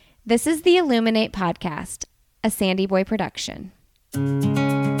This is the Illuminate Podcast, a Sandy Boy production.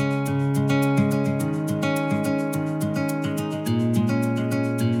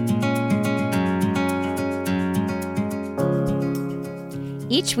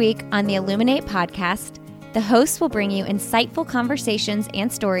 Each week on the Illuminate Podcast, the hosts will bring you insightful conversations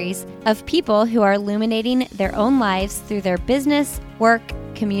and stories of people who are illuminating their own lives through their business, work,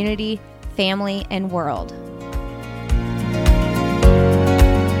 community, family, and world.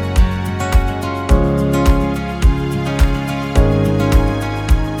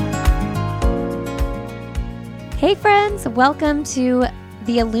 Hey friends, welcome to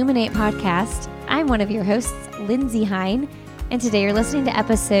the Illuminate Podcast. I'm one of your hosts, Lindsay Hine, and today you're listening to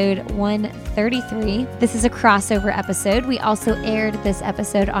episode 133. This is a crossover episode. We also aired this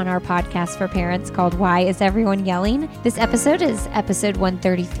episode on our podcast for parents called Why Is Everyone Yelling? This episode is episode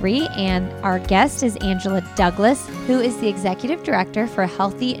 133, and our guest is Angela Douglas, who is the executive director for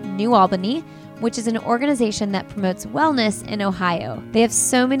Healthy New Albany, which is an organization that promotes wellness in Ohio. They have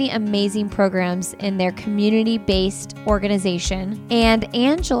so many amazing programs in their community-based organization. And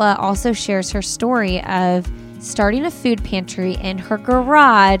Angela also shares her story of starting a food pantry in her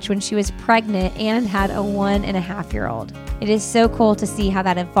garage when she was pregnant and had a 1.5-year-old. It is so cool to see how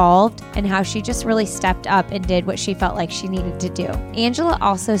that evolved and how she just really stepped up and did what she felt like she needed to do. Angela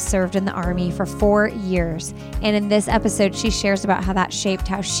also served in the Army for 4 years, and in this episode, she shares about how that shaped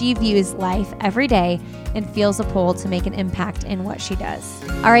how she views life every day and feels a pull to make an impact in what she does.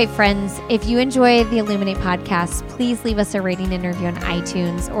 All right, friends, if you enjoy the Illuminate Podcast, please leave us a rating and review on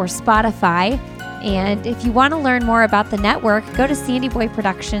iTunes or Spotify. And if you want to learn more about the network, go to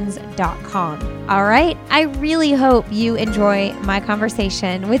sandyboyproductions.com. All right, I really hope you enjoy my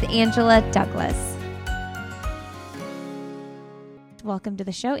conversation with Angela Douglas. Welcome to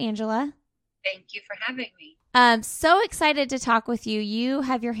the show, Angela. Thank you for having me. I'm so excited to talk with you. You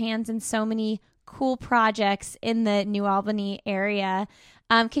have your hands in so many cool projects in the New Albany area.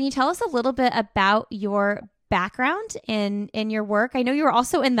 Can you tell us a little bit about your background in your work? I know you were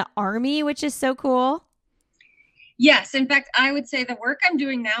also in the Army, which is so cool. Yes. In fact, I would say the work I'm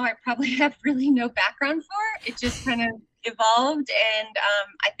doing now, I probably have really no background for. It just kind of evolved. And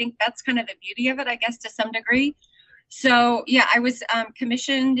I think that's kind of the beauty of it, I guess, to some degree. So, yeah, I was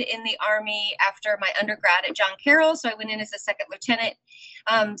commissioned in the Army after my undergrad at John Carroll. So I went in as a second lieutenant,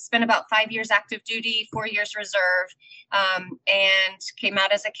 spent about 5 years active duty, 4 years reserve, and came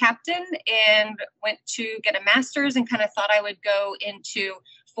out as a captain and went to get a master's and kind of thought I would go into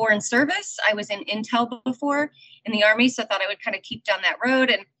foreign service. I was in Intel before in the Army, so I thought I would kind of keep down that road.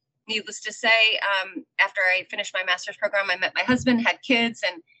 And needless to say, after I finished my master's program, I met my husband, had kids,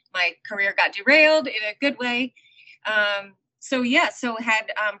 and my career got derailed in a good way.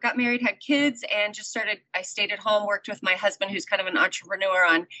 Got married, had kids, and I stayed at home, worked with my husband, who's kind of an entrepreneur,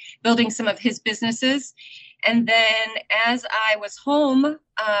 on building some of his businesses. And then as I was home,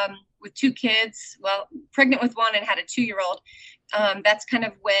 with 2 kids, pregnant with one and had a 2-year-old, that's kind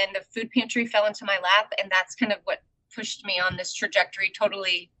of when the food pantry fell into my lap. And that's kind of what pushed me on this trajectory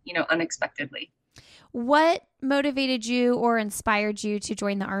totally, unexpectedly. What motivated you or inspired you to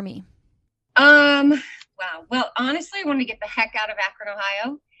join the Army? Wow. Well, honestly, I wanted to get the heck out of Akron,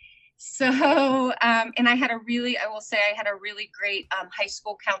 Ohio. So, and I had a really great high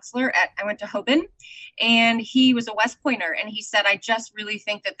school counselor I went to Hoban, and he was a West Pointer, and he said, I just really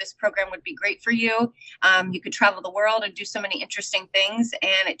think that this program would be great for you. You could travel the world and do so many interesting things,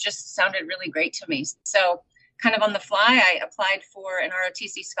 and it just sounded really great to me. So kind of on the fly, I applied for an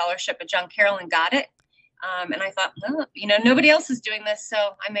ROTC scholarship at John Carroll and got it. And I thought, nobody else is doing this,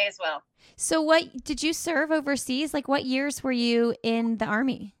 so I may as well. So what did you serve overseas? Like, what years were you in the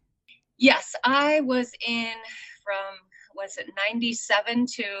Army? Yes, I was in from 97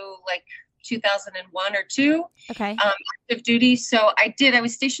 to 2001 or 2. Okay. Active duty. So I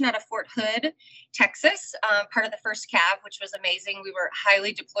was stationed out of Fort Hood, Texas, part of the 1st Cav, which was amazing. We were a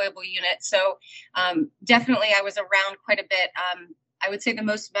highly deployable unit. So definitely I was around quite a bit. I would say the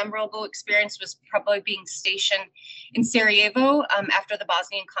most memorable experience was probably being stationed in Sarajevo after the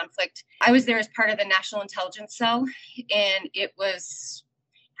Bosnian conflict. I was there as part of the National Intelligence Cell, and it was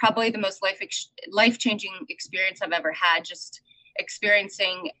probably the most life-changing experience I've ever had, just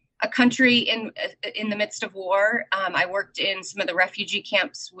experiencing a country in the midst of war. I worked in some of the refugee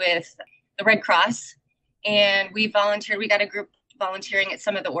camps with the Red Cross, and we volunteered. We got a group volunteering at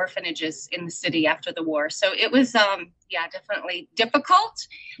some of the orphanages in the city after the war. So it was, definitely difficult,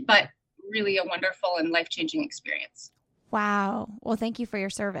 but really a wonderful and life-changing experience. Wow. Well, thank you for your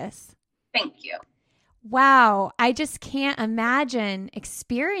service. Thank you. Wow. I just can't imagine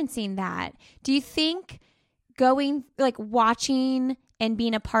experiencing that. Do you think watching and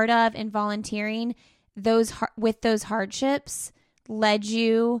being a part of and volunteering with those hardships led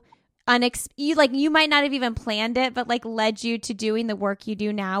you you might not have even planned it, but like led you to doing the work you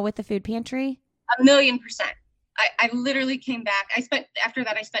do now with the food pantry? 1,000,000%. I literally came back. After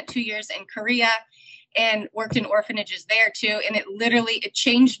that, I spent 2 years in Korea and worked in orphanages there too. And it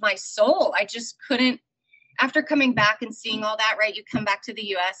changed my soul. I just couldn't, after coming back and seeing all that, right? You come back to the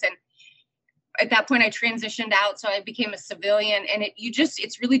US, and at that point I transitioned out. So I became a civilian, and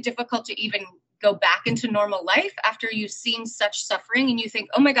it's really difficult to even go back into normal life after you've seen such suffering. And you think,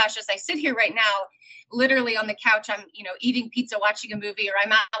 oh my gosh, as I sit here right now, literally on the couch, I'm, eating pizza, watching a movie, or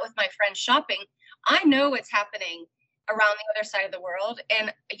I'm out with my friends shopping. I know what's happening around the other side of the world,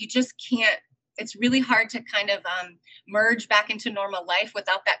 and you just can't. It's really hard to kind of merge back into normal life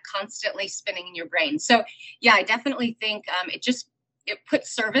without that constantly spinning in your brain. So yeah, I definitely think it put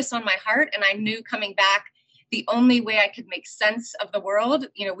service on my heart. And I knew coming back, the only way I could make sense of the world,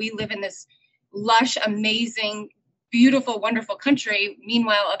 we live in this lush, amazing, beautiful, wonderful country.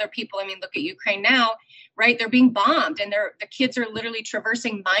 Meanwhile, other people, look at Ukraine now, right? They're being bombed, and the kids are literally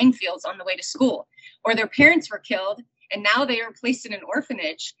traversing minefields on the way to school, or their parents were killed, and now they are placed in an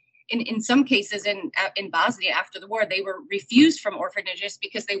orphanage. In some cases in Bosnia after the war, they were refused from orphanages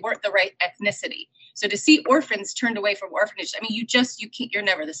because they weren't the right ethnicity. So to see orphans turned away from orphanages, you're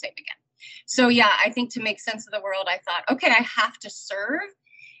never the same again. So yeah, I think to make sense of the world, I thought, okay, I have to serve.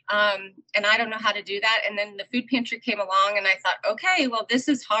 And I don't know how to do that. And then the food pantry came along, and I thought, okay, well, this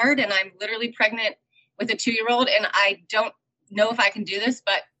is hard. And I'm literally pregnant with a 2-year-old, and I don't know if I can do this,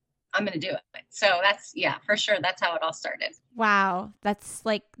 but I'm going to do it. So for sure. That's how it all started. Wow. That's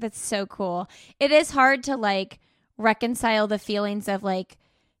so cool. It is hard to reconcile the feelings of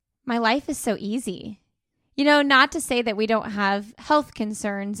my life is so easy. Not to say that we don't have health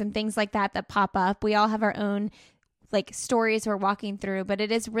concerns and things like that pop up. We all have our own stories we're walking through, but it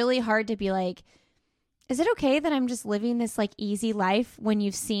is really hard to be is it okay that I'm just living this easy life when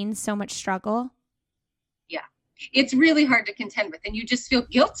you've seen so much struggle? Yeah. It's really hard to contend with, and you just feel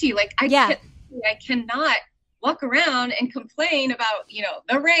guilty. I cannot walk around and complain about,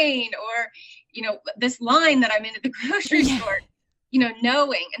 the rain or, this line that I'm in at the grocery store,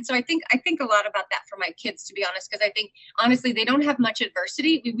 knowing. And so I think a lot about that for my kids, to be honest, because I think honestly, they don't have much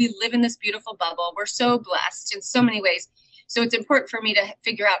adversity. We live in this beautiful bubble. We're so blessed in so many ways. So it's important for me to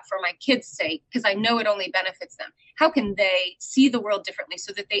figure out, for my kids' sake, because I know it only benefits them, how can they see the world differently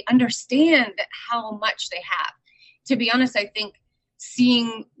so that they understand how much they have. To be honest, I think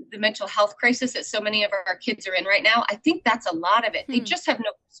seeing the mental health crisis that so many of our kids are in right now, I think that's a lot of it. They just have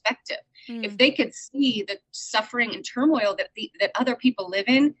no perspective. If they could see the suffering and turmoil that other people live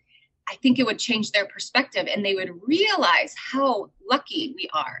in, I think it would change their perspective, and they would realize how lucky we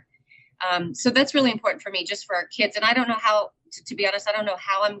are. So that's really important for me, just for our kids. And I don't know how, to be honest, I don't know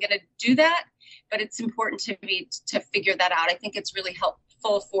how I'm going to do that, but it's important to me to figure that out. I think it's really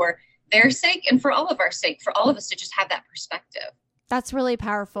helpful for their sake and for all of our sake, for all of us to just have that perspective. That's really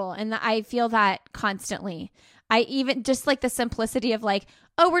powerful. And I feel that constantly. I even just the simplicity of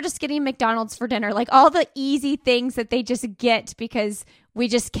oh, we're just getting McDonald's for dinner, all the easy things that they just get because we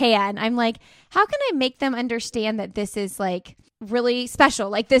just can. I'm how can I make them understand that this is really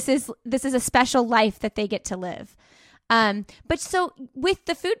special? This is a special life that they get to live. But so with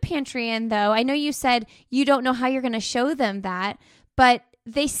the food pantry, and though I know you said you don't know how you're going to show them that, but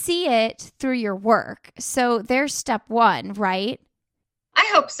they see it through your work. So there's step one, right? I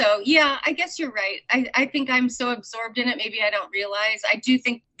hope so. Yeah, I guess you're right. I think I'm so absorbed in it. Maybe I don't realize. I do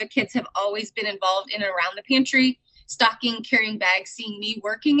think the kids have always been involved in and around the pantry, stocking, carrying bags, seeing me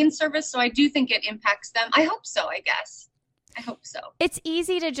working in service. So I do think it impacts them. I hope so, I guess. I hope so. It's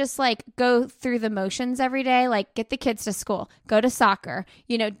easy to just go through the motions every day, get the kids to school, go to soccer,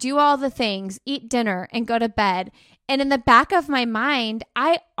 do all the things, eat dinner, and go to bed. And in the back of my mind,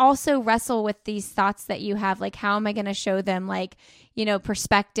 I also wrestle with these thoughts that you have, how am I going to show them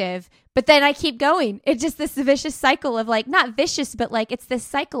perspective? But then I keep going. It's just this vicious cycle of not vicious, but it's this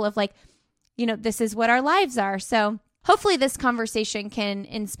cycle of this is what our lives are. So hopefully this conversation can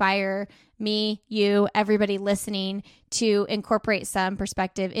inspire me, you, everybody listening to incorporate some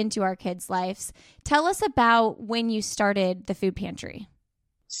perspective into our kids' lives. Tell us about when you started the food pantry.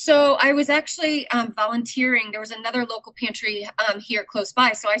 So I was actually volunteering. There was another local pantry here close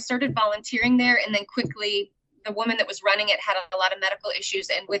by. So I started volunteering there, and then quickly the woman that was running it had a lot of medical issues.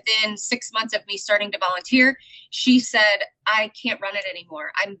 And within 6 months of me starting to volunteer, she said, I can't run it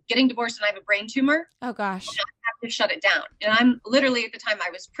anymore. I'm getting divorced and I have a brain tumor. Oh gosh. I have to shut it down. And I'm literally, at the time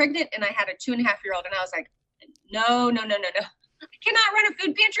I was pregnant and I had a 2.5-year-old, and I was like, no. I cannot run a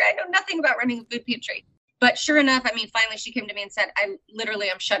food pantry. I know nothing about running a food pantry. But sure enough, I mean, finally she came to me and said, I'm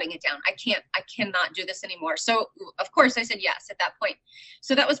shutting it down. I cannot do this anymore. So of course I said yes at that point.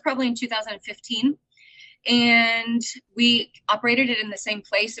 So that was probably in 2015. And we operated it in the same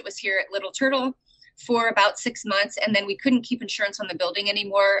place. It was here at Little Turtle for about 6 months. And then we couldn't keep insurance on the building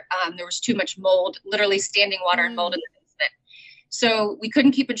anymore. There was too much mold, literally standing water and mold in the basement. So we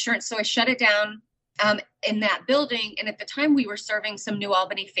couldn't keep insurance. So I shut it down in that building. And at the time we were serving some New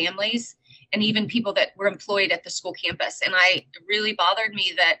Albany families and even people that were employed at the school campus. And it really bothered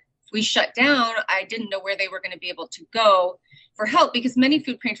me that if we shut down, I didn't know where they were going to be able to go for help, because many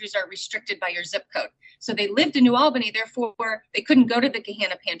food pantries are restricted by your zip code. So they lived in New Albany, therefore they couldn't go to the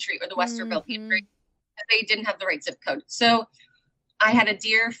Gahanna pantry or the Westerville pantry. They didn't have the right zip code. So I had a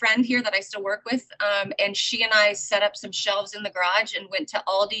dear friend here that I still work with, and she and I set up some shelves in the garage and went to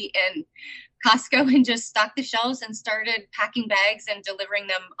Aldi and Costco and just stocked the shelves and started packing bags and delivering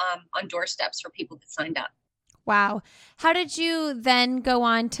them on doorsteps for people that signed up. Wow. How did you then go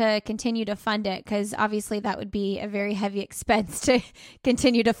on to continue to fund it? Because obviously that would be a very heavy expense to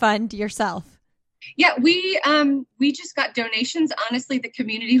continue to fund yourself. Yeah, we just got donations. Honestly, the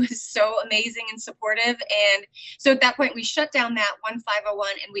community was so amazing and supportive. And so at that point, we shut down that one 501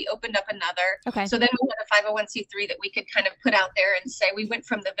 and we opened up another. Okay. So then we had a 501c3 that we could kind of put out there and say, we went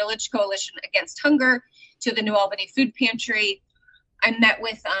from the Village Coalition Against Hunger to the New Albany Food Pantry. I met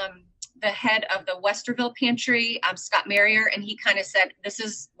with the head of the Westerville Pantry, Scott Marrier, and he kind of said, this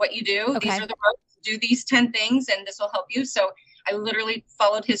is what you do. Okay. These are the ropes. Do these 10 things and this will help you. So I literally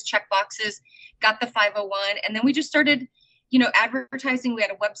followed his check boxes, got the 501, and then we just started, advertising. We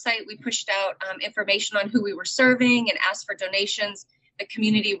had a website. We pushed out information on who we were serving and asked for donations. The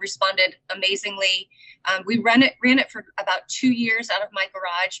community responded amazingly. We ran it for about 2 years out of my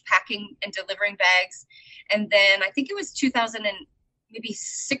garage, packing and delivering bags. And then I think it was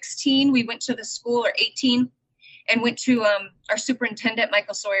 2016, we went to the school, or 18, and went to our superintendent,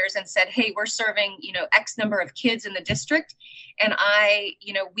 Michael Sawyers, and said, hey, we're serving, X number of kids in the district. And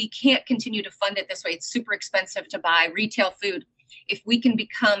we can't continue to fund it this way. It's super expensive to buy retail food. If we can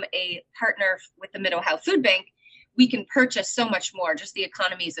become a partner with the Mid-Ohio Food Bank, we can purchase so much more, just the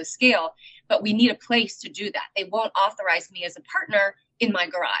economies of scale. But we need a place to do that. They won't authorize me as a partner in my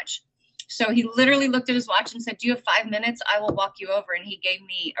garage. So he literally looked at his watch and said, do you have 5 minutes? I will walk you over. And he gave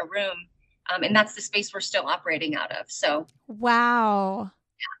me a room. And that's the space we're still operating out of. So, wow,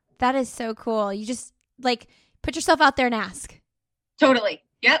 yeah. That is so cool. You just put yourself out there and ask. Totally.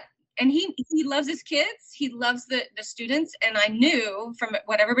 Yep. And he loves his kids. He loves the students. And I knew from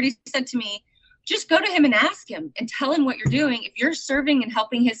what everybody said to me, just go to him and ask him and tell him what you're doing. If you're serving and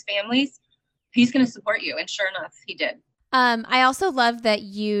helping his families, he's going to support you. And sure enough, he did. I also love that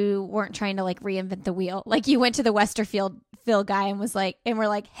you weren't trying to reinvent the wheel. You went to the Westerville guy and we're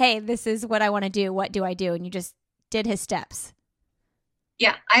like, hey, this is what I want to do. What do I do? And you just did his steps.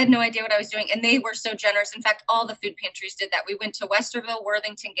 Yeah, I had no idea what I was doing. And they were so generous. In fact, all the food pantries did that. We went to Westerville,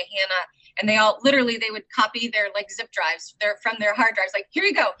 Worthington, Gahanna, and they would copy their zip drives from their hard drives. Here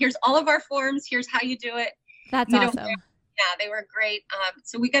you go. Here's all of our forms. Here's how you do it. That's awesome. Yeah, they were great.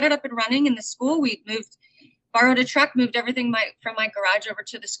 So we got it up and running in the school. We borrowed a truck, moved everything from my garage over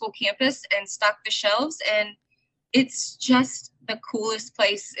to the school campus and stocked the shelves. And it's just the coolest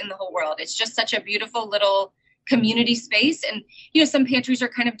place in the whole world. It's just such a beautiful little community space. And, some pantries are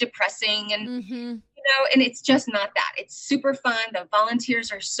kind of depressing and, and it's just not that. It's super fun. The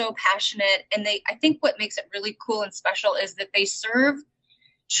volunteers are so passionate. And I think what makes it really cool and special is that they serve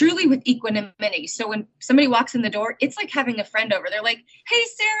truly with equanimity. So when somebody walks in the door, it's like having a friend over. They're like, hey,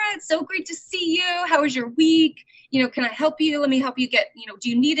 Sarah, it's so great to see you. How was your week? Can I help you? Let me help you get, do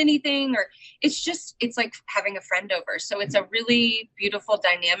you need anything? Or it's like having a friend over. So it's a really beautiful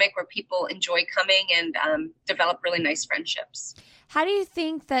dynamic where people enjoy coming and develop really nice friendships. How do you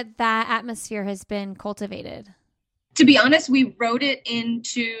think that atmosphere has been cultivated? To be honest, we wrote it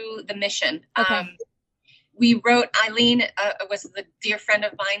into the mission. Okay. Eileen was the dear friend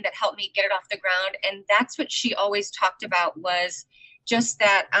of mine that helped me get it off the ground. And that's what she always talked about, was just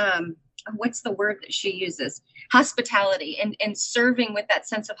that, what's the word that she uses? Hospitality and serving with that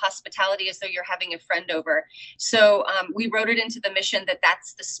sense of hospitality as though you're having a friend over. So we wrote it into the mission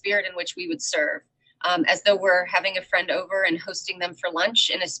that's the spirit in which we would serve, as though we're having a friend over and hosting them for lunch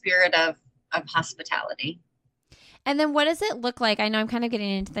in a spirit of hospitality. And then what does it look like? I know I'm kind of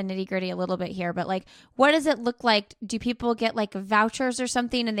getting into the nitty gritty a little bit here, but what does it look like? Do people get vouchers or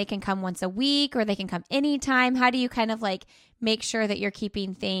something and they can come once a week or they can come anytime? How do you kind of make sure that you're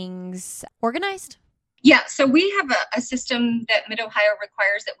keeping things organized? Yeah, so we have a system that Mid-Ohio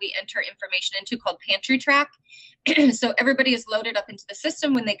requires that we enter information into called Pantry Track. So everybody is loaded up into the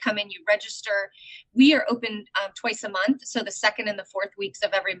system. When they come in, you register. We are open twice a month. So the second and the fourth weeks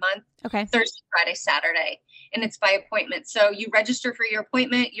of every month, Okay. Thursday, Friday, Saturday, and it's by appointment. So you register for your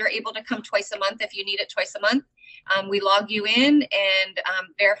appointment. You're able to come twice a month if you need it twice a month. We log you in and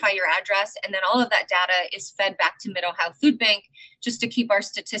verify your address. And then all of that data is fed back to Mid-Ohio Food Bank just to keep our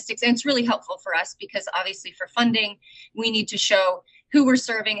statistics. And it's really helpful for us because obviously for funding, we need to show who we're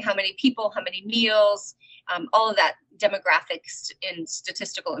serving, how many people, how many meals, all of that demographics and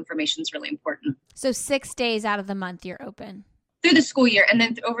statistical information is really important. So 6 days out of the month you're open? Through the school year. And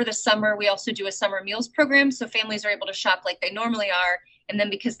then over the summer, we also do a summer meals program. So families are able to shop like they normally are. And then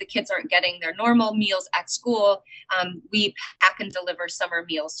because the kids aren't getting their normal meals at school, we pack and deliver summer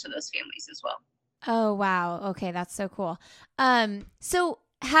meals to those families as well. Oh, wow. Okay, that's so cool. So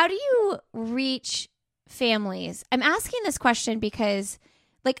how do you reach families? I'm asking this question because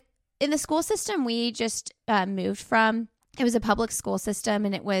like in the school system we just moved from, it was a public school system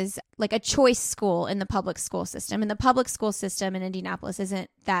and it was like a choice school in the public school system. And the public school system in Indianapolis isn't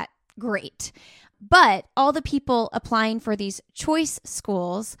that great. But all the people applying for these choice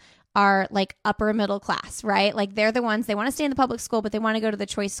schools are like upper middle class, right? Like they're the ones, they want to stay in the public school, but they want to go to the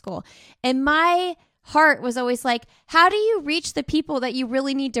choice school. And my heart was always like, how do you reach the people that you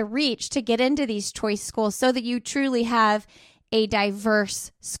really need to reach to get into these choice schools so that you truly have a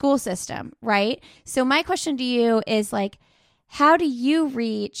diverse school system, right? So my question to you is like, how do you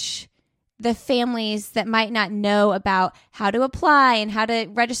reach the families that might not know about how to apply and how to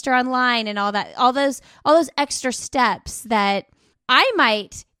register online and all that, all those extra steps that I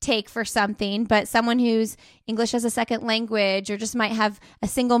might take for something, but someone who's English as a second language or just might have a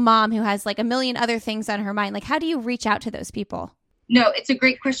single mom who has like a million other things on her mind. Like, how do you reach out to those people? No, it's a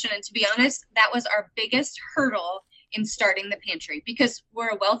great question. And to be honest, that was our biggest hurdle in starting the pantry because we're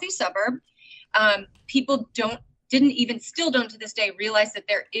a wealthy suburb. People still don't to this day realize that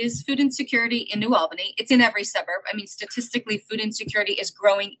there is food insecurity in New Albany. It's in every suburb. I mean, statistically, food insecurity is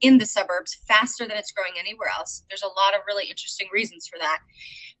growing in the suburbs faster than it's growing anywhere else. There's a lot of really interesting reasons for that.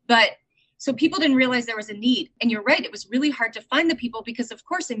 But so people didn't realize there was a need. And you're right, it was really hard to find the people because, of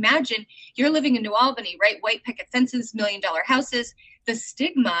course, imagine you're living in New Albany, right? White picket fences, $1 million houses. The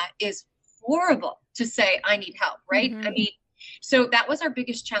stigma is horrible to say, I need help, right? Mm-hmm. I mean, so that was our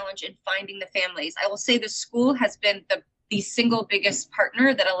biggest challenge in finding the families. I will say the school has been the single biggest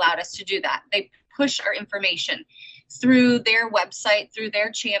partner that allowed us to do that. They push our information through their website, through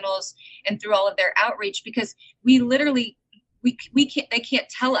their channels, and through all of their outreach because we literally, they can't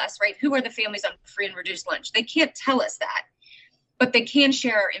tell us, right? Who are the families on free and reduced lunch? They can't tell us that, but they can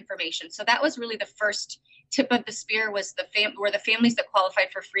share our information. So that was really the first tip of the spear was were the families that qualified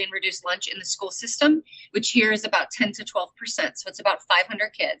for free and reduced lunch in the school system, which here is about 10 to 12%. So it's about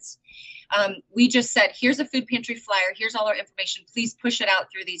 500 kids. We just said, here's a food pantry flyer. Here's all our information. Please push it out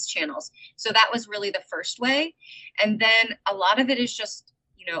through these channels. So that was really the first way. And then a lot of it is just,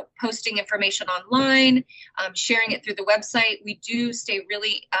 posting information online, sharing it through the website. We do stay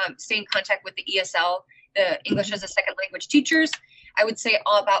in contact with the ESL, the English as a second language teachers. I would say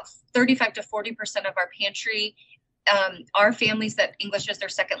about 35 to 40% of our pantry are families that English is their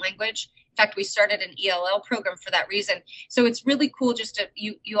second language. In fact, we started an ELL program for that reason. So it's really cool just to,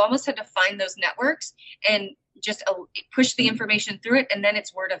 you almost had to find those networks and just push the information through it. And then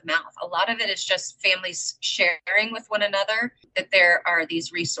it's word of mouth. A lot of it is just families sharing with one another that there are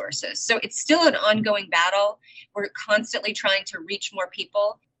these resources. So it's still an ongoing battle. We're constantly trying to reach more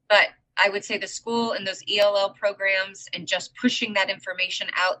people, but I would say the school and those ELL programs and just pushing that information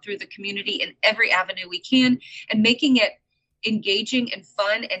out through the community in every avenue we can and making it engaging and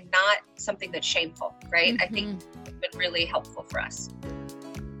fun and not something that's shameful, right? Mm-hmm. I think it's been really helpful for us.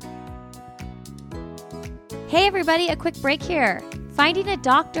 Hey everybody, a quick break here. Finding a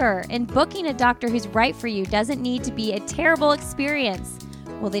doctor and booking a doctor who's right for you doesn't need to be a terrible experience.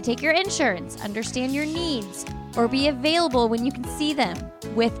 Will they take your insurance, understand your needs, or be available when you can see them?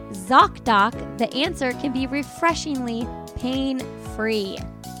 With ZocDoc, the answer can be refreshingly pain-free.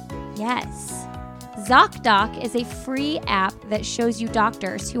 Yes. ZocDoc is a free app that shows you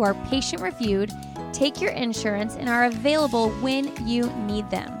doctors who are patient-reviewed, take your insurance, and are available when you need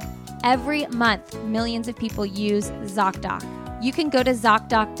them. Every month, millions of people use ZocDoc. You can go to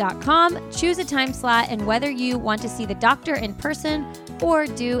ZocDoc.com, choose a time slot, and whether you want to see the doctor in person or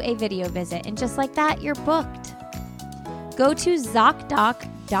do a video visit. And just like that, you're booked. Go to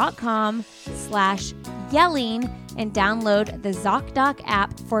ZocDoc.com/yelling and download the ZocDoc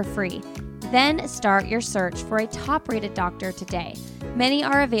app for free. Then start your search for a top-rated doctor today. Many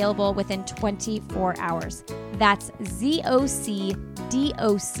are available within 24 hours. That's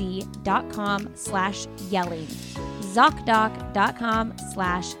ZocDoc.com/yelling.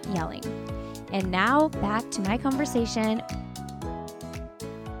 ZocDoc.com/yelling. And now back to my conversation.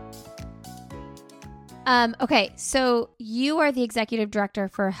 Okay, so you are the executive director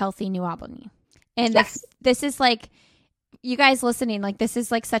for Healthy New Albany. And yes. This is like, you guys listening, like this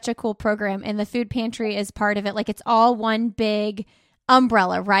is like such a cool program, and the food pantry is part of it. Like it's all one big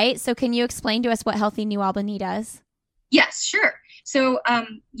umbrella, right? So can you explain to us what Healthy New Albany does? Yes, sure. So,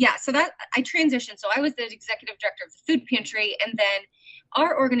 so that I transitioned. So I was the executive director of the food pantry, and then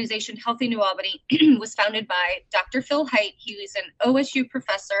our organization, Healthy New Albany, was founded by Dr. Phil Hite. He was an OSU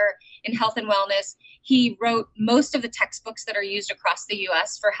professor in health and wellness. He wrote most of the textbooks that are used across the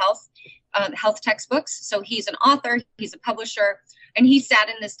U.S. for health textbooks. So he's an author, he's a publisher, and he sat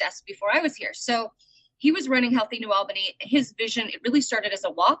in this desk before I was here. So he was running Healthy New Albany. His vision, it really started as a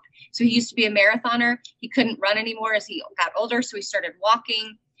walk. So he used to be a marathoner. He couldn't run anymore as he got older. So he started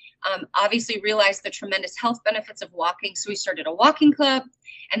walking. Obviously realized the tremendous health benefits of walking. So we started a walking club,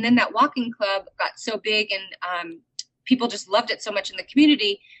 and then that walking club got so big and people just loved it so much in the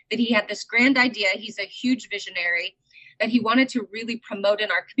community that he had this grand idea. He's a huge visionary that he wanted to really promote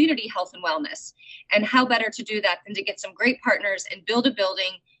in our community health and wellness. And how better to do that than to get some great partners and build a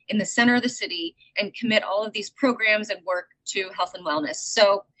building in the center of the city and commit all of these programs and work to health and wellness.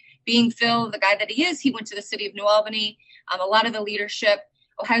 So being Phil, the guy that he is, he went to the city of New Albany, a lot of the leadership,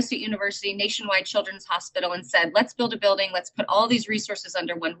 Ohio State University, Nationwide Children's Hospital, and said, let's build a building, let's put all these resources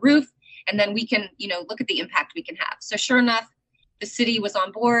under one roof, and then we can, look at the impact we can have. So sure enough, the city was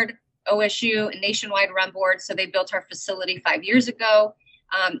on board, OSU and Nationwide were on board. So they built our facility 5 years ago.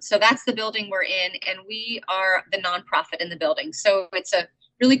 So that's the building we're in, and we are the nonprofit in the building. So it's a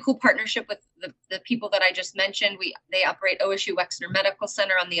really cool partnership with the people that I just mentioned. They operate OSU Wexner Medical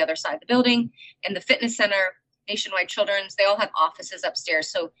Center on the other side of the building, and the fitness center, Nationwide Children's, they all have offices upstairs.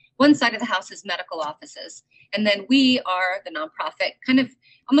 So one side of the house is medical offices. And then we are the nonprofit, kind of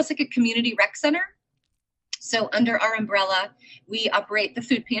almost like a community rec center. So under our umbrella, we operate the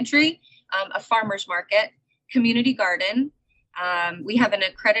food pantry, a farmer's market, community garden. We have an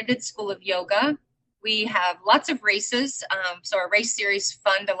accredited school of yoga. We have lots of races. So our race series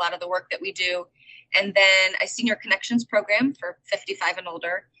fund a lot of the work that we do. And then a senior connections program for 55 and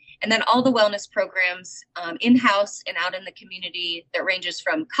older. And then all the wellness programs in-house and out in the community that ranges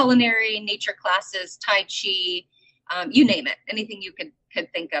from culinary, nature classes, Tai Chi, you name it, anything you could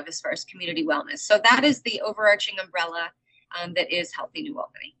think of as far as community wellness. So that is the overarching umbrella that is Healthy New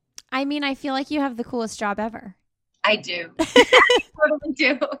Albany. I mean, I feel like you have the coolest job ever. I do. I totally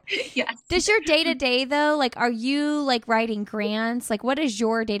do. Yes. Does your day-to-day though, like, are you like writing grants? Like, what does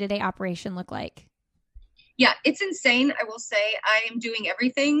your day-to-day operation look like? Yeah, it's insane. I will say I am doing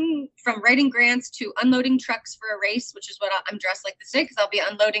everything from writing grants to unloading trucks for a race, which is what I'm dressed like this day because I'll be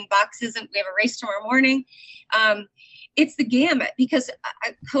unloading boxes and we have a race tomorrow morning. It's the gamut because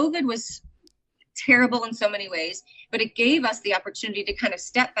COVID was terrible in so many ways, but it gave us the opportunity to kind of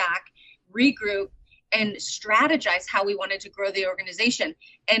step back, regroup, and strategize how we wanted to grow the organization.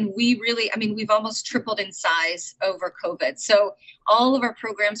 And we've almost tripled in size over COVID. So all of our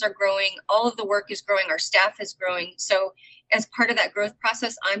programs are growing, all of the work is growing, our staff is growing. So as part of that growth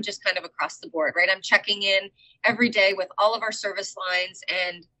process, I'm just kind of across the board, right? I'm checking in every day with all of our service lines,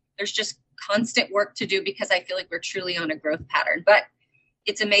 and there's just constant work to do because I feel like we're truly on a growth pattern. But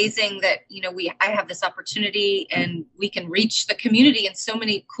it's amazing that, I have this opportunity and we can reach the community in so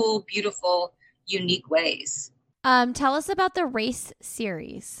many cool, beautiful, unique ways. Tell us about the race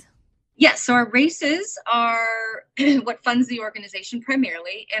series. Yes, so our races are what funds the organization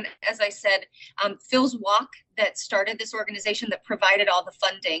primarily. And as I said, Phil's walk that started this organization that provided all the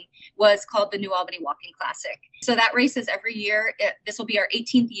funding was called the New Albany Walking Classic. So that race is every year. This will be our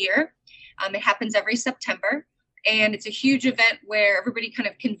 18th year. It happens every September. And it's a huge event where everybody kind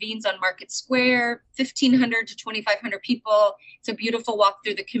of convenes on Market Square, 1,500 to 2,500 people. It's a beautiful walk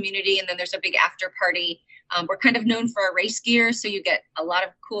through the community. And then there's a big after party. We're kind of known for our race gear. So you get a lot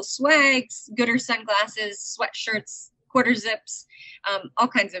of cool swags, Gooder sunglasses, sweatshirts, quarter zips, all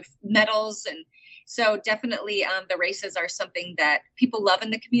kinds of medals. And so definitely the races are something that people love in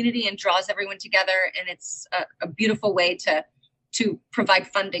the community and draws everyone together. And it's a beautiful way to provide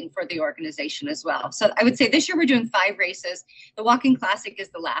funding for the organization as well. So I would say this year we're doing 5 races. The Walking Classic is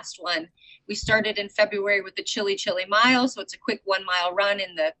the last one. We started in February with the Chili Mile. So it's a quick 1 mile run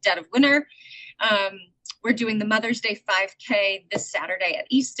in the dead of winter. We're doing the Mother's Day 5K this Saturday at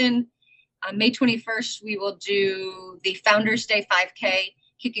Easton. On May 21st, we will do the Founders Day 5K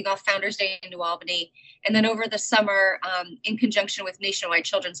kicking off Founders Day in New Albany. And then over the summer, in conjunction with Nationwide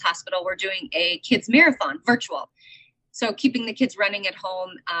Children's Hospital, we're doing a kids marathon virtual. So keeping the kids running at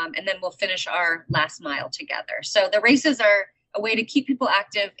home, and then we'll finish our last mile together. So the races are a way to keep people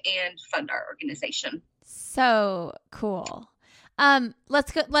active and fund our organization. So cool.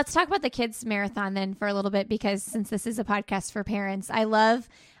 Let's talk about the kids marathon then for a little bit, because since this is a podcast for parents, I love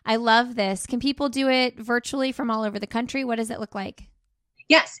this. Can people do it virtually from all over the country? What does it look like?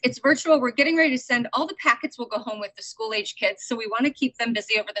 Yes, it's virtual. We're getting ready to send all the packets will go home with the school-age kids. So we want to keep them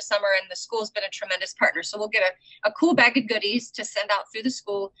busy over the summer, and the school's been a tremendous partner. So we'll get a cool bag of goodies to send out through the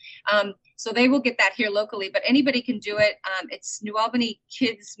school. So they will get that here locally, but anybody can do it. It's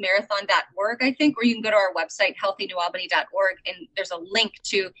newabalnykidsmarathon.org, I think, or you can go to our website, healthynewabalny.org, and there's a link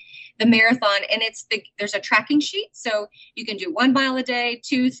to the marathon, and there's a tracking sheet. So you can do 1 mile a day,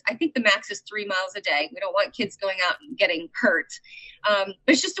 2, I think the max is 3 miles a day. We don't want kids going out and getting hurt. But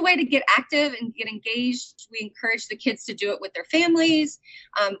it's just a way to get active and get engaged. We encourage the kids to do it with their families.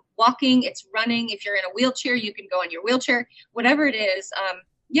 Walking, it's running. If you're in a wheelchair, you can go in your wheelchair, whatever it is.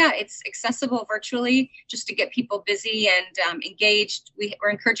 It's accessible virtually just to get people busy and engaged.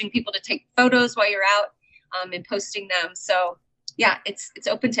 We're encouraging people to take photos while you're out and posting them. So yeah, it's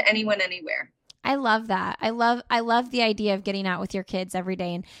open to anyone, anywhere. I love that. I love the idea of getting out with your kids every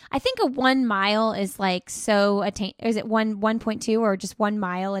day. And I think a 1 mile is like so is it 1.2 or just 1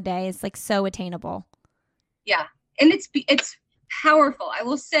 mile a day is like so attainable. Yeah. And it's powerful. I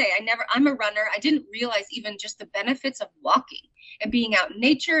will say I'm a runner. I didn't realize even just the benefits of walking and being out in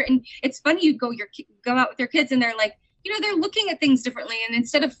nature. And it's funny, you go out with your kids and they're like, they're looking at things differently. And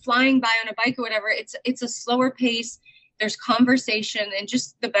instead of flying by on a bike or whatever, it's a slower pace. There's conversation and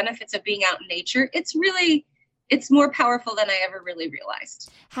just the benefits of being out in nature. It's more powerful than I ever really realized.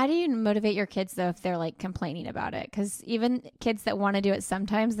 How do you motivate your kids though, if they're like complaining about it? Because even kids that want to do it,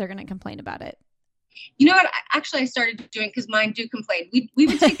 sometimes they're going to complain about it. You know what? I started doing, because mine do complain. We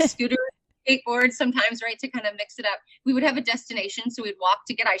would take scooters, skateboards sometimes, right, to kind of mix it up. We would have a destination, so we'd walk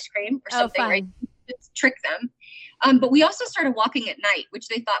to get ice cream or something, right? Just trick them. But we also started walking at night, which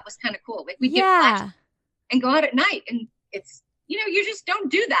they thought was kind of cool. Like we'd get flash and go out at night, and it's you just don't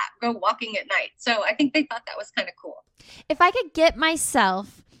do that. Go walking at night. So I think they thought that was kind of cool. If I could get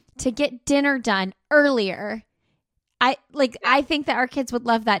myself to get dinner done earlier, I think that our kids would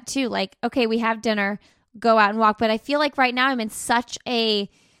love that too. Like, okay, we have dinner, go out and walk. But I feel like right now I'm in such a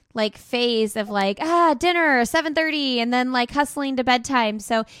phase of dinner 7:30 and then hustling to bedtime.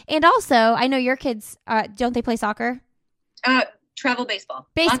 So, and also I know your kids, don't they play soccer? Travel baseball.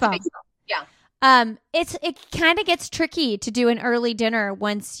 Baseball. Yeah. It kind of gets tricky to do an early dinner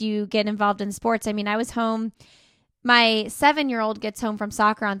once you get involved in sports. I mean, I was home. My 7-year-old gets home from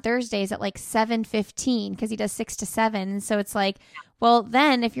soccer on Thursdays at 7:15 because he does 6 to 7. And so it's well,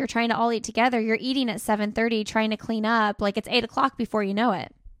 then if you're trying to all eat together, you're eating at 7:30, trying to clean up. It's 8 o'clock before you know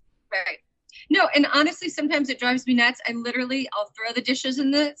it. Right. No, and honestly, sometimes it drives me nuts. I'll throw the dishes in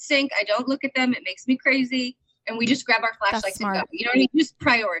the sink. I don't look at them. It makes me crazy. And we just grab our flashlights and go. You just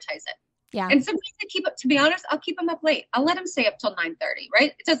prioritize it. Yeah. And sometimes to be honest, I'll keep them up late. I'll let them stay up till 9:30,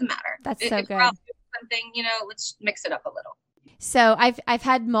 right? It doesn't matter. That's so good. Something, let's mix it up a little. So I've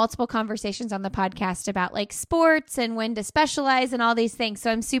had multiple conversations on the podcast about sports and when to specialize and all these things. So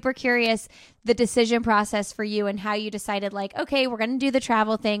I'm super curious the decision process for you and how you decided okay, we're going to do the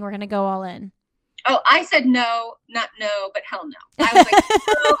travel thing. We're going to go all in. Oh, I said no, not no, but hell no. I was like, no,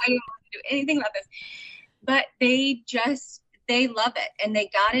 I don't want to do anything about this. But they love it. And they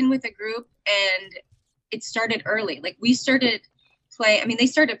got in with a group and it started early. We started they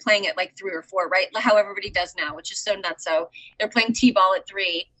started playing at 3 or 4, right? How everybody does now, which is so nutso. They're playing t-ball at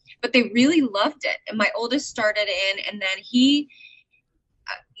 3, but they really loved it. And my oldest started in, and then he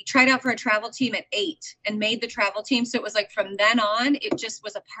tried out for a travel team at 8 and made the travel team. So it was from then on, it just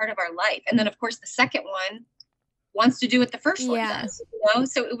was a part of our life. And then of course the second one wants to do what the first one does,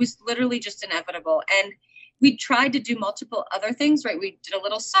 So it was literally just inevitable. And we tried to do multiple other things, right? We did a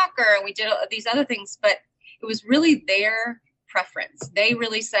little soccer and we did these other things, but it was really their preference. They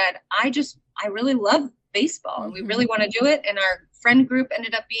really said, I really love baseball and we really want to do it. And our friend group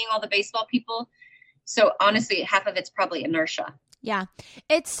ended up being all the baseball people. So honestly, half of it's probably inertia. Yeah.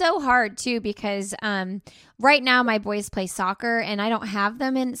 It's so hard too, because right now my boys play soccer and I don't have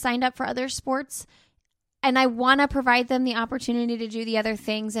them signed up for other sports. And I want to provide them the opportunity to do the other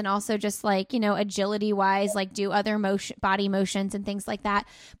things and also just agility wise, do other body motions and things like that.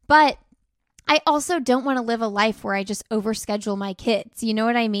 But I also don't want to live a life where I just overschedule my kids. You know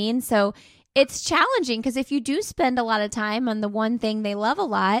what I mean? So it's challenging because if you do spend a lot of time on the one thing they love a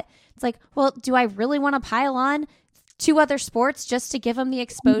lot, it's well, do I really want to pile on two other sports just to give them the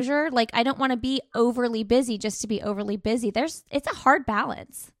exposure. Like, I don't want to be overly busy just to be overly busy. It's a hard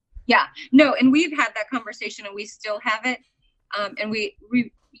balance. Yeah, no. And we've had that conversation and we still have it. And we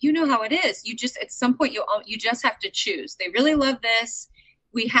you know how it is. You just, at some point you just have to choose. They really love this.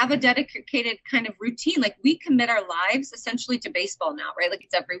 We have a dedicated kind of routine. Like, we commit our lives essentially to baseball now, right? Like,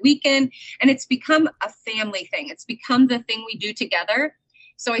 it's every weekend and it's become a family thing. It's become the thing we do together.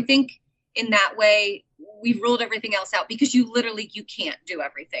 So I think in that way, we've ruled everything else out because you can't do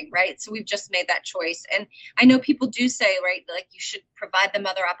everything, right? So we've just made that choice. And I know people do say, right, like, you should provide them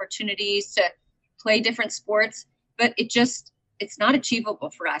other opportunities to play different sports, but it's not achievable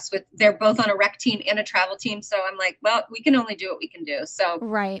for us. They're both on a rec team and a travel team. So I'm like, well, we can only do what we can do. So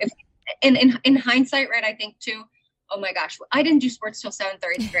right. In hindsight, right, I think too, oh my gosh, I didn't do sports till 7th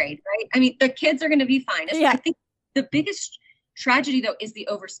or 8th grade, right? I mean, the kids are going to be fine. Yeah. I think the biggest tragedy though is the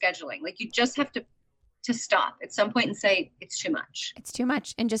overscheduling. Like, you just have to stop at some point and say, it's too much. It's too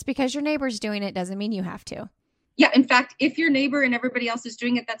much. And just because your neighbor's doing it doesn't mean you have to. Yeah. In fact, if your neighbor and everybody else is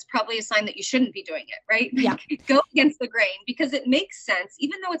doing it, that's probably a sign that you shouldn't be doing it, right? Yeah. Go against the grain because it makes sense.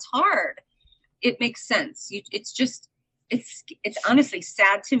 Even though it's hard, it makes sense. It's honestly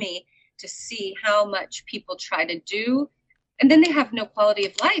sad to me to see how much people try to do. And then they have no quality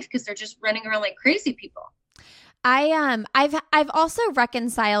of life because they're just running around like crazy people. I've also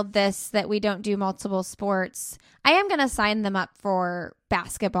reconciled this, that we don't do multiple sports. I am going to sign them up for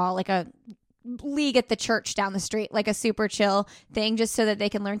basketball, like a league at the church down the street, like a super chill thing, just so that they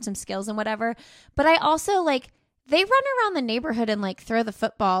can learn some skills and whatever. But I also, like, they run around the neighborhood and like throw the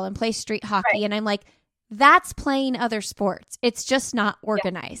football and play street hockey. Right. And I'm like, that's playing other sports. It's just not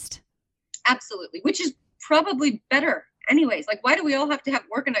organized. Yeah. Absolutely. Which is probably better anyways. Like, why do we all have to have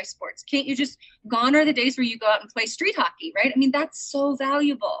organized sports? Can't you just, gone are the days where you go out and play street hockey, right? I mean, that's so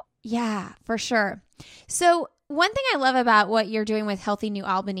valuable. Yeah, for sure. So one thing I love about what you're doing with Healthy New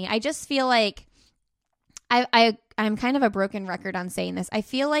Albany, I just feel like I'm kind of a broken record on saying this. I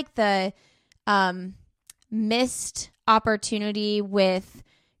feel like the missed opportunity with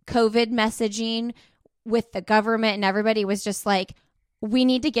COVID messaging with the government and everybody was just like, we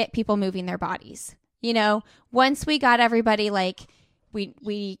need to get people moving their bodies. You know, once we got everybody, like,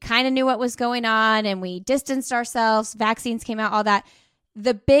 we kind of knew what was going on and we distanced ourselves, vaccines came out, all that.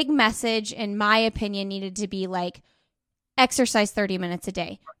 The big message, in my opinion, needed to be like, exercise 30 minutes a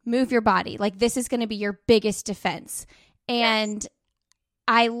day, move your body. Like, this is going to be your biggest defense. And yes.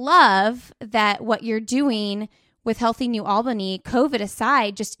 I love that what you're doing with Healthy New Albany, COVID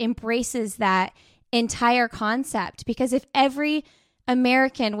aside, just embraces that entire concept. Because if every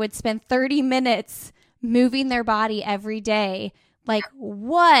American would spend 30 minutes moving their body every day, like,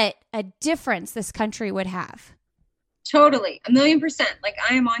 what a difference this country would have. Totally. 1,000,000%. Like,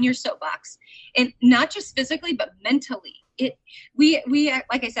 I am on your soapbox, and not just physically, but mentally. We,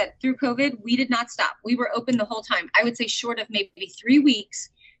 like I said, through COVID, we did not stop. We were open the whole time. I would say short of maybe 3 weeks,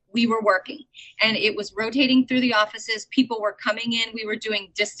 we were working, and it was rotating through the offices. People were coming in. We were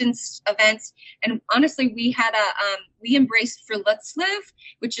doing distance events. And honestly, we had we embraced Friluftsliv,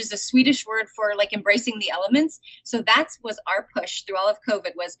 which is a Swedish word for like embracing the elements. So that was our push through all of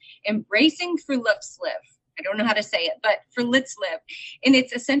COVID, was embracing Friluftsliv. I don't know how to say it, but Friluftsliv. And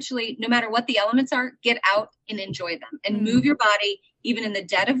it's essentially, no matter what the elements are, get out and enjoy them and move your body. Even in the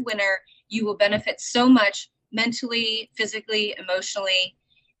dead of winter, you will benefit so much mentally, physically, emotionally.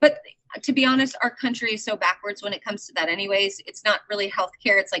 But to be honest, our country is so backwards when it comes to that anyways. It's not really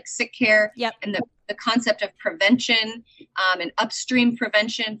healthcare. It's like sick care. Yep. And the concept of prevention and upstream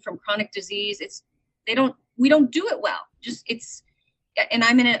prevention from chronic disease. We don't do it well. And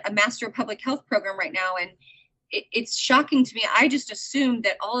I'm in a Master of Public Health program right now. And it's shocking to me. I just assumed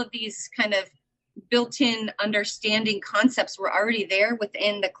that all of these kind of built-in understanding concepts were already there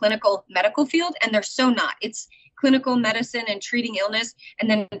within the clinical medical field. And they're so not. It's clinical medicine and treating illness, and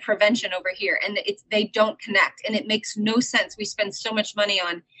then prevention over here. And they don't connect, and it makes no sense. We spend so much money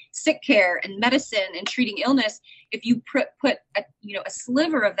on sick care and medicine and treating illness. If you put a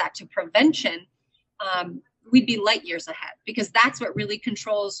sliver of that to prevention, we'd be light years ahead, because that's what really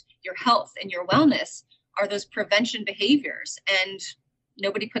controls your health and your wellness, are those prevention behaviors. And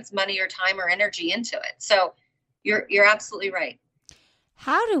nobody puts money or time or energy into it. So you're absolutely right.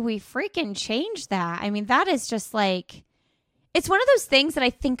 How do we freaking change that? I mean, that is just like, it's one of those things that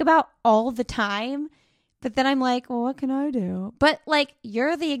I think about all the time, but then I'm like, well, what can I do? But like,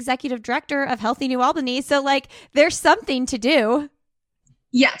 you're the executive director of Healthy New Albany, so like, there's something to do.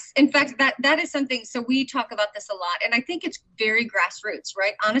 Yes. In fact, that is something. So we talk about this a lot, and I think it's very grassroots,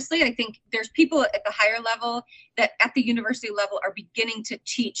 right? Honestly, I think there's people at the higher level that at the university level are beginning to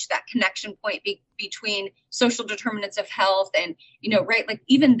teach that connection point between social determinants of health and, right? Like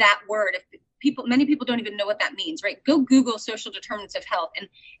even that word, many people don't even know what that means, right? Go Google social determinants of health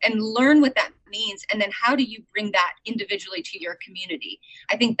and learn what that means. And then how do you bring that individually to your community?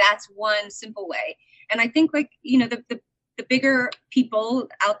 I think that's one simple way. And I think the bigger people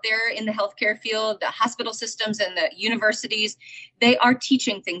out there in the healthcare field, the hospital systems and the universities, they are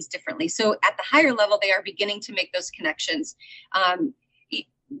teaching things differently. So at the higher level, they are beginning to make those connections.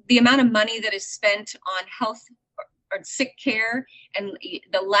 The amount of money that is spent on health or sick care and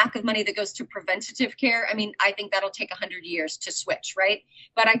the lack of money that goes to preventative care, I think that'll take 100 years to switch, right?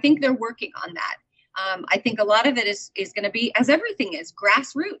 But I think they're working on that. I think a lot of it is going to be, as everything is,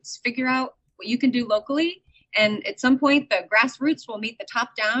 grassroots. Figure out what you can do locally. And at some point, the grassroots will meet the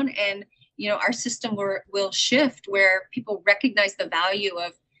top down, and our system will shift where people recognize the value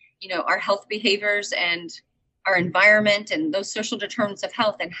of our health behaviors and our environment and those social determinants of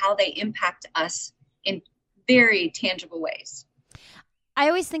health and how they impact us in very tangible ways. I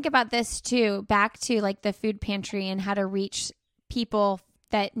always think about this too, back to like the food pantry and how to reach people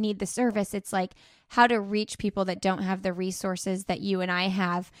that need the service. It's like how to reach people that don't have the resources that you and I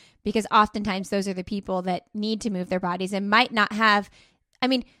have, because oftentimes those are the people that need to move their bodies and might not have.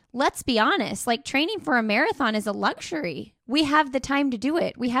 Let's be honest, like training for a marathon is a luxury. We have the time to do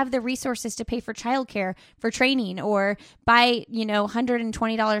it. We have the resources to pay for childcare, for training, or buy,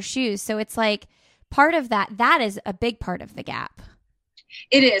 $120 shoes. So it's like part of that is a big part of the gap.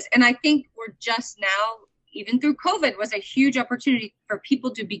 It is. And I think we're just now, even through COVID, was a huge opportunity for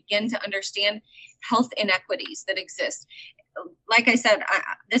people to begin to understand health inequities that exist. Like I said,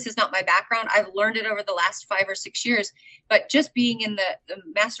 this is not my background. I've learned it over the last 5 or 6 years, but just being in the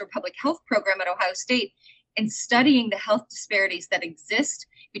Master of Public Health program at Ohio State and studying the health disparities that exist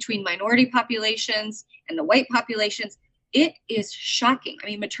between minority populations and the white populations, it is shocking.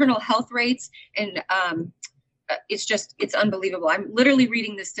 Maternal health rates and it's unbelievable. I'm literally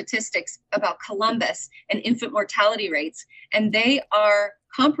reading the statistics about Columbus and infant mortality rates, and they are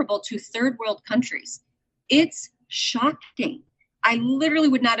comparable to third world countries. It's shocking. I literally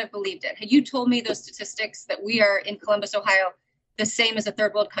would not have believed it. Had you told me those statistics that we are in Columbus, Ohio, the same as a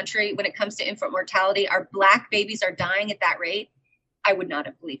third world country when it comes to infant mortality, our Black babies are dying at that rate, I would not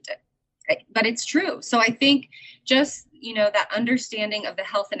have believed it. But it's true. So I think just, that understanding of the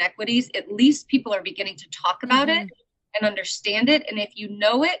health inequities, at least people are beginning to talk about it and understand it. And if you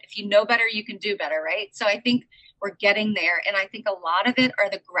know better, you can do better, right? So I think we're getting there. And I think a lot of it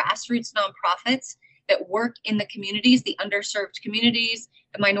are the grassroots nonprofits that work in the communities, the underserved communities,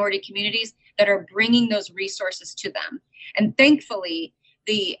 the minority communities that are bringing those resources to them. And thankfully,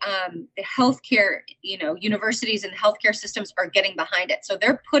 the healthcare, universities and healthcare systems are getting behind it. So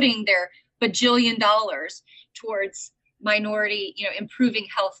they're putting their bajillion dollars towards minority, improving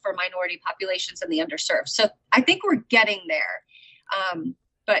health for minority populations and the underserved. So I think we're getting there,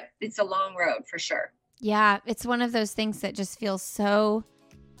 but it's a long road for sure. Yeah, it's one of those things that just feels so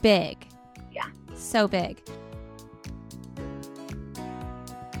big. Yeah. So big.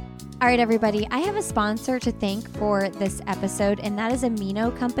 All right, everybody, I have a sponsor to thank for this episode, and that is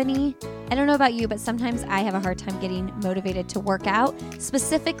Amino Company. I don't know about you, but sometimes I have a hard time getting motivated to work out,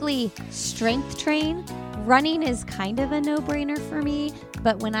 specifically strength train. Running is kind of a no-brainer for me,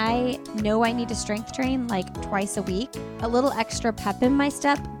 but when I know I need to strength train like twice a week, a little extra pep in my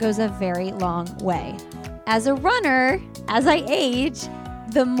step goes a very long way. As a runner, as I age,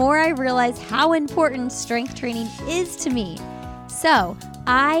 the more I realize how important strength training is to me. So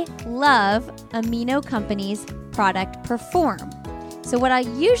I love Amino Company's product Perform. So what I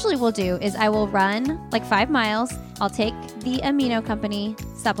usually will do is I will run like 5 miles. I'll take the Amino Company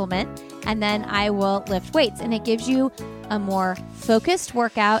supplement, and then I will lift weights. And it gives you a more focused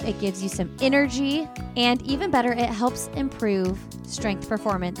workout. It gives you some energy, and even better, it helps improve strength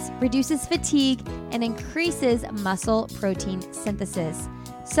performance, reduces fatigue, and increases muscle protein synthesis.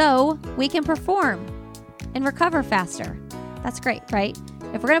 So we can perform and recover faster. That's great, right?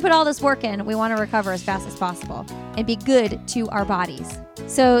 If we're going to put all this work in, we want to recover as fast as possible and be good to our bodies.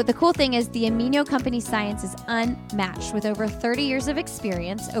 So the cool thing is the Amino Company science is unmatched with over 30 years of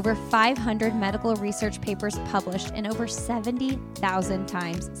experience, over 500 medical research papers published, and over 70,000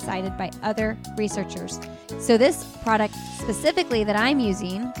 times cited by other researchers. So this product specifically that I'm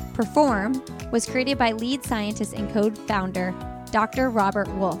using, Perform, was created by lead scientist and co-founder Dr. Robert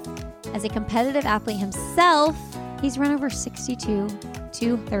Wolfe. As a competitive athlete himself, he's run over 62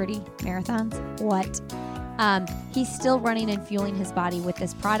 230 marathons. What? He's still running and fueling his body with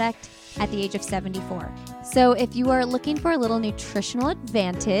this product at the age of 74. So if you are looking for a little nutritional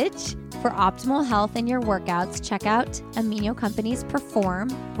advantage for optimal health in your workouts, check out Amino Company's Perform.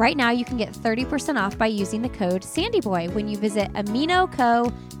 Right now, you can get 30% off by using the code SandyBoy when you visit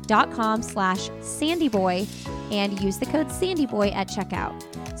aminoco.com/SandyBoy and use the code SandyBoy at checkout.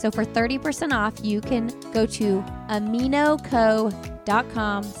 So for 30% off, you can go to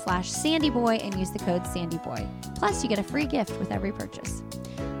aminoco.com/SandyBoy and use the code SandyBoy. Plus, you get a free gift with every purchase.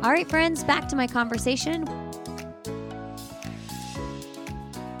 All right, friends, back to my conversation.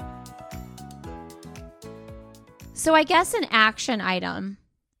 So I guess an action item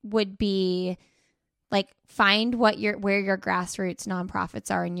would be like find where your grassroots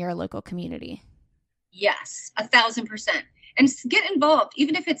nonprofits are in your local community. Yes, 1,000%. And get involved,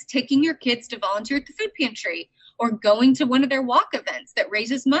 even if it's taking your kids to volunteer at the food pantry or going to one of their walk events that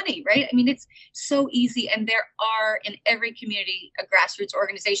raises money, right? I mean, it's so easy. And there are in every community a grassroots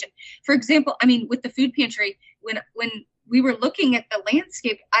organization. For example, I mean, with the food pantry, when we were looking at the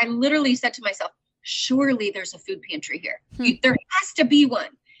landscape, I literally said to myself, surely there's a food pantry here. There has to be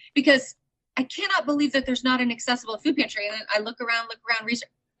one, because I cannot believe that there's not an accessible food pantry. And I look around, research.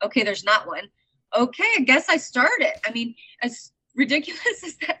 Okay, there's not one. Okay, I guess I started. I mean, as ridiculous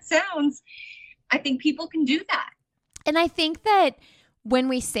as that sounds, I think people can do that. And I think that when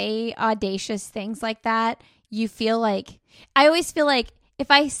we say audacious things like that, I always feel like if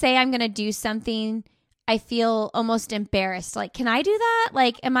I say I'm going to do something, I feel almost embarrassed. Like, can I do that?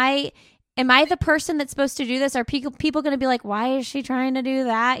 Like, am I the person that's supposed to do this? Are people going to be like, why is she trying to do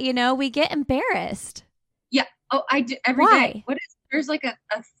that? You know, we get embarrassed. Yeah. Oh, I do every day. There's like a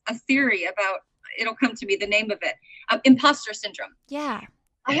theory about, it'll come to me, the name of it, imposter syndrome. Yeah.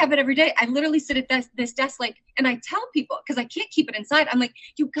 I have it every day. I literally sit at this desk, and I tell people, because I can't keep it inside. I'm like,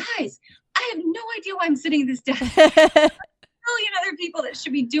 you guys, I have no idea why I'm sitting at this desk. There's a million other people that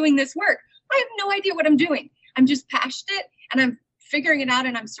should be doing this work. I have no idea what I'm doing. I'm just passionate and I'm figuring it out,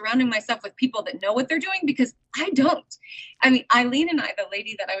 and I'm surrounding myself with people that know what they're doing, because I don't. I mean, Eileen and I, the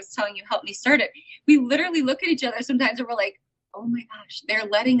lady that I was telling you helped me start it, we literally look at each other sometimes and we're like, oh my gosh, they're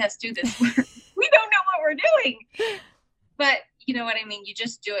letting us do this work. We don't know what we're doing. But you know what I mean? You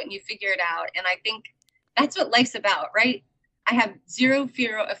just do it and you figure it out. And I think that's what life's about, right? I have zero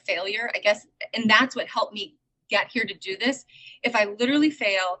fear of failure, I guess. And that's what helped me get here to do this. If I literally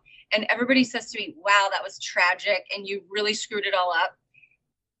fail and everybody says to me, wow, that was tragic and you really screwed it all up,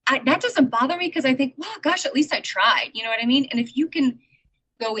 that doesn't bother me, because I think, well, gosh, at least I tried. You know what I mean? And if you can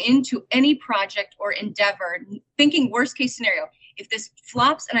go into any project or endeavor thinking worst case scenario, if this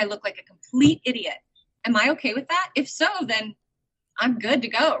flops and I look like a complete idiot, am I okay with that? If so, then I'm good to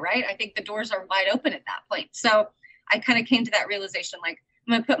go, right? I think the doors are wide open at that point. So I kind of came to that realization, like,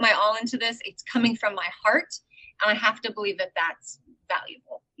 I'm going to put my all into this. It's coming from my heart, and I have to believe that that's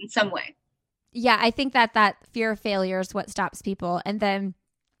valuable in some way. Yeah, I think that fear of failure is what stops people. And then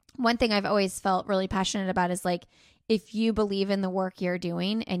one thing I've always felt really passionate about is, like, if you believe in the work you're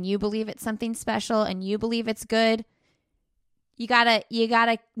doing and you believe it's something special and you believe it's good, you gotta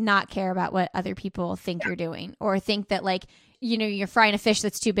not care about what other people think you're doing, or think that, like, you know, you're frying a fish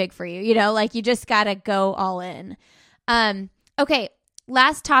that's too big for you, you know, like, you just gotta go all in. Okay.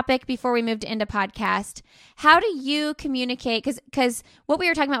 Last topic before we move into podcast. How do you communicate? Cause what we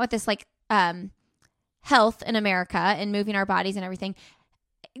were talking about with this, like, health in America and moving our bodies and everything,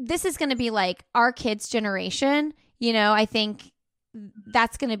 this is going to be like our kids' generation. You know, I think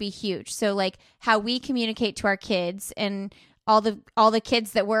that's going to be huge. So, like, how we communicate to our kids and all the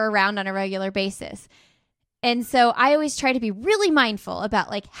kids that we're around on a regular basis. And so I always try to be really mindful about,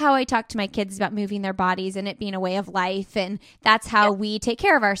 like, how I talk to my kids about moving their bodies and it being a way of life. And that's how we take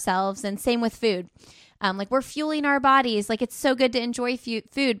care of ourselves. And same with food. Like, we're fueling our bodies. Like, it's so good to enjoy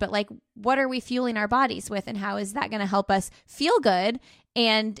food, but, like, what are we fueling our bodies with? And how is that going to help us feel good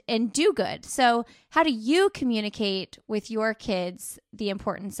and do good? So how do you communicate with your kids the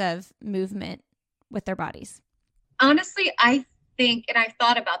importance of movement with their bodies? Honestly, I think, and I've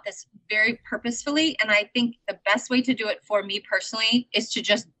thought about this very purposefully, and I think the best way to do it for me personally is to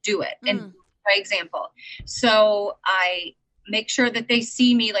just do it and by example. So I make sure that they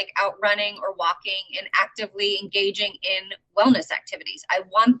see me, like, out running or walking and actively engaging in wellness activities. I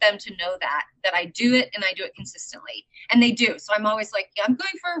want them to know that I do it, and I do it consistently, and they do. So I'm always like, yeah, I'm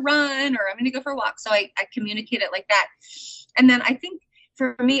going for a run, or I'm going to go for a walk. So I communicate it like that. And then I think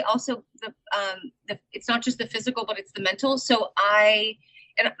for me also, it's not just the physical, but it's the mental. So my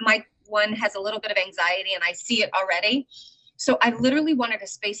one has a little bit of anxiety, and I see it already. So I literally wanted a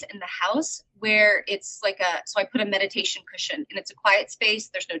space in the house where it's like so I put a meditation cushion and it's a quiet space.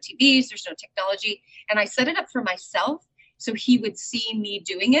 There's no TVs, there's no technology. And I set it up for myself so he would see me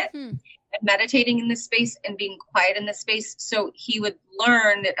doing it and meditating in this space and being quiet in this space. So he would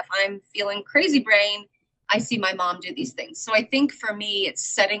learn that if I'm feeling crazy brain, I see my mom do these things. So I think for me, it's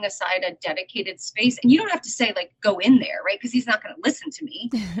setting aside a dedicated space. And you don't have to say like, go in there, right? Because he's not going to listen to me.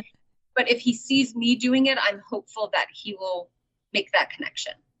 But if he sees me doing it, I'm hopeful that he will make that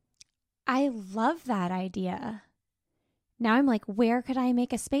connection. I love that idea. Now I'm like, where could I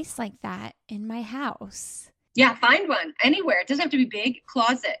make a space like that in my house? Yeah, find one anywhere. It doesn't have to be big.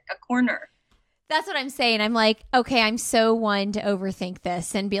 Closet, a corner. That's what I'm saying. I'm like, okay, I'm so one to overthink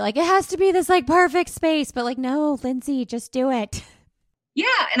this and be like, it has to be this like perfect space. But like, no, Lindsay, just do it. Yeah.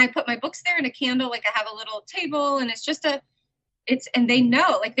 And I put my books there and a candle. Like I have a little table and it's just and they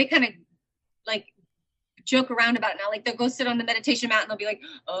know, like they kind of like joke around about it now. Like they'll go sit on the meditation mat and they'll be like,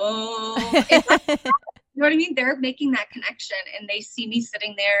 oh, you know what I mean? They're making that connection and they see me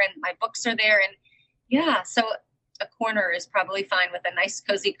sitting there and my books are there. And yeah, so a corner is probably fine with a nice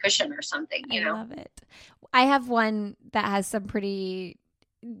cozy cushion or something, you know? I love it. I have one that has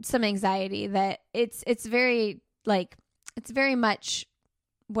some anxiety that it's very much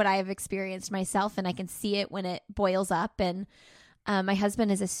what I have experienced myself, and I can see it when it boils up. And my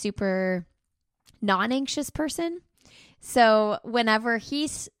husband is a super non-anxious person. So whenever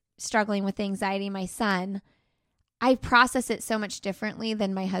he's struggling with anxiety, my son, I process it so much differently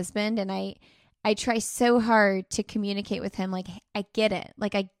than my husband. And I try so hard to communicate with him. Like, I get it.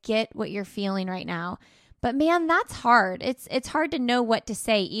 Like, I get what you're feeling right now. But man, that's hard. It's hard to know what to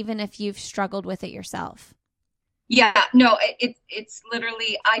say, even if you've struggled with it yourself. Yeah, no, it's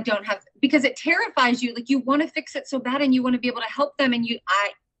literally, I don't have, because it terrifies you. Like you want to fix it so bad and you want to be able to help them. And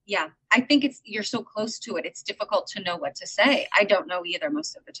I think you're so close to it. It's difficult to know what to say. I don't know either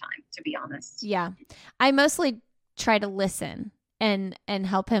most of the time, to be honest. Yeah. I mostly try to listen and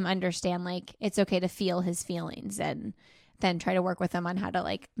help him understand, like, it's okay to feel his feelings, and then try to work with him on how to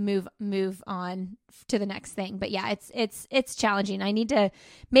like move on to the next thing. But yeah, it's challenging. I need to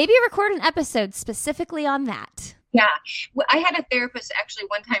maybe record an episode specifically on that. Yeah. Well, I had a therapist actually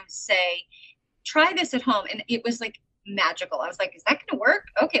one time say, try this at home. And it was like magical. I was like, is that going to work?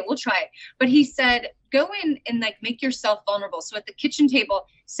 Okay, we'll try it. But he said, go in and like make yourself vulnerable. So at the kitchen table,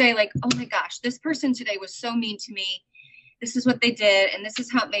 say like, oh my gosh, this person today was so mean to me. This is what they did. And this is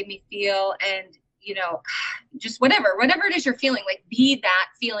how it made me feel. And, you know, just whatever it is you're feeling, like be that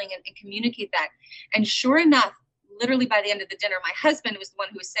feeling and communicate that. And sure enough, literally by the end of the dinner, my husband was the one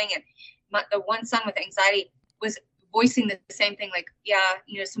who was saying it. The one son with anxiety was voicing the same thing. Like, yeah,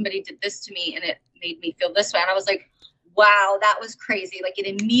 you know, somebody did this to me and it made me feel this way. And I was like, wow, that was crazy. Like it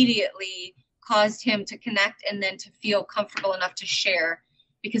immediately caused him to connect and then to feel comfortable enough to share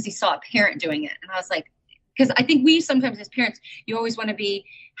because he saw a parent doing it. And I was like, because I think we sometimes as parents, you always want to be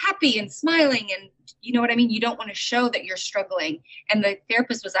happy and smiling and you know what I mean? You don't want to show that you're struggling. And the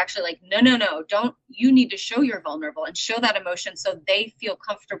therapist was actually like, no, don't, you need to show you're vulnerable and show that emotion so they feel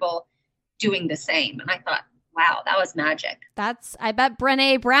comfortable doing the same. And I thought, wow, that was magic. I bet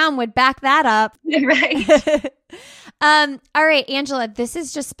Brené Brown would back that up. Right. All right, Angela, this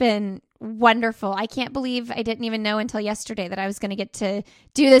has just been wonderful. I can't believe I didn't even know until yesterday that I was going to get to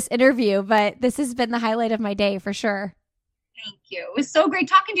do this interview, but this has been the highlight of my day for sure. Thank you. It was so great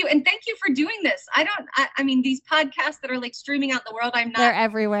talking to you. And thank you for doing this. I mean, these podcasts that are like streaming out the world, they're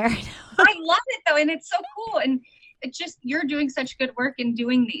everywhere. I love it though. And it's so cool. And it's just, you're doing such good work in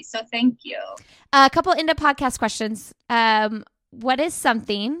doing these. So thank you. A couple into podcast questions. What is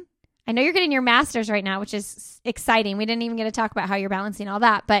something, I know you're getting your master's right now, which is exciting. We didn't even get to talk about how you're balancing all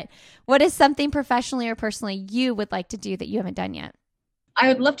that, but what is something professionally or personally you would like to do that you haven't done yet? I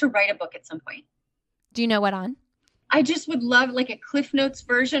would love to write a book at some point. Do you know what on? I just would love like a Cliff Notes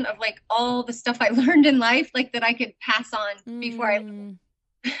version of like all the stuff I learned in life, like that I could pass on before I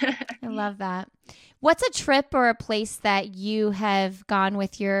love that. What's a trip or a place that you have gone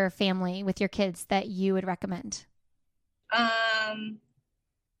with your family, with your kids, that you would recommend?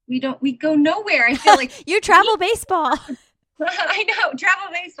 We go nowhere. I feel like you travel baseball. I know, travel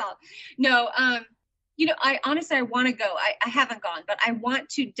baseball. No, you know, I honestly want to go. I haven't gone, but I want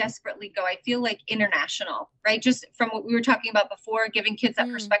to desperately go. I feel like international, right? Just from what we were talking about before, giving kids that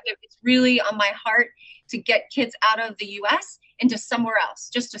perspective. It's really on my heart to get kids out of the U.S. into somewhere else,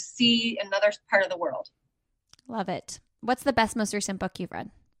 just to see another part of the world. Love it. What's the best, most recent book you've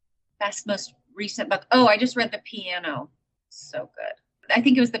read? Best, most recent book. Oh, I just read The Piano. So good. I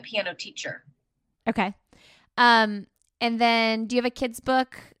think it was The Piano Teacher. Okay. And then do you have a kid's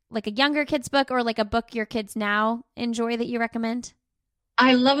book like a younger kid's book or like a book your kids now enjoy that you recommend?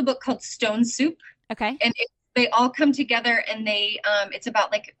 I love a book called Stone Soup. Okay. And they all come together, and it's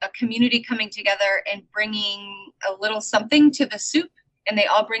about like a community coming together and bringing a little something to the soup, and they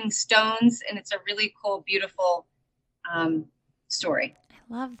all bring stones, and it's a really cool, beautiful story.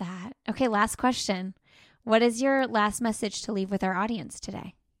 I love that. Okay, last question. What is your last message to leave with our audience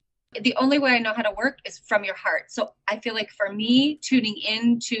today? The only way I know how to work is from your heart. So I feel like for me, tuning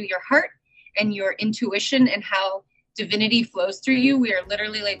into your heart and your intuition and how divinity flows through you, we are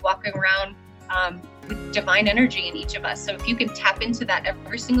literally like walking around with divine energy in each of us. So if you can tap into that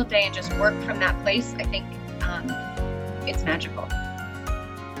every single day and just work from that place, I think it's magical.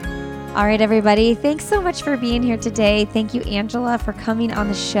 All right, everybody. Thanks so much for being here today. Thank you, Angela, for coming on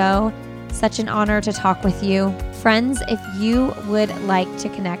the show. Such an honor to talk with you. Friends, if you would like to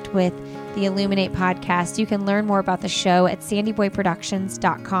connect with the Illuminate podcast, you can learn more about the show at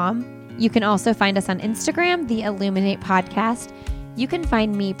sandyboyproductions.com. You can also find us on Instagram, the Illuminate podcast. You can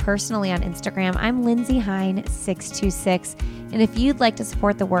find me personally on Instagram. I'm Lindsay Hein 626. And if you'd like to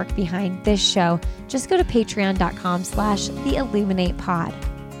support the work behind this show, just go to patreon.com/theilluminatepod.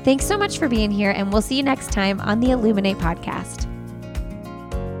 Thanks so much for being here, and we'll see you next time on the Illuminate podcast.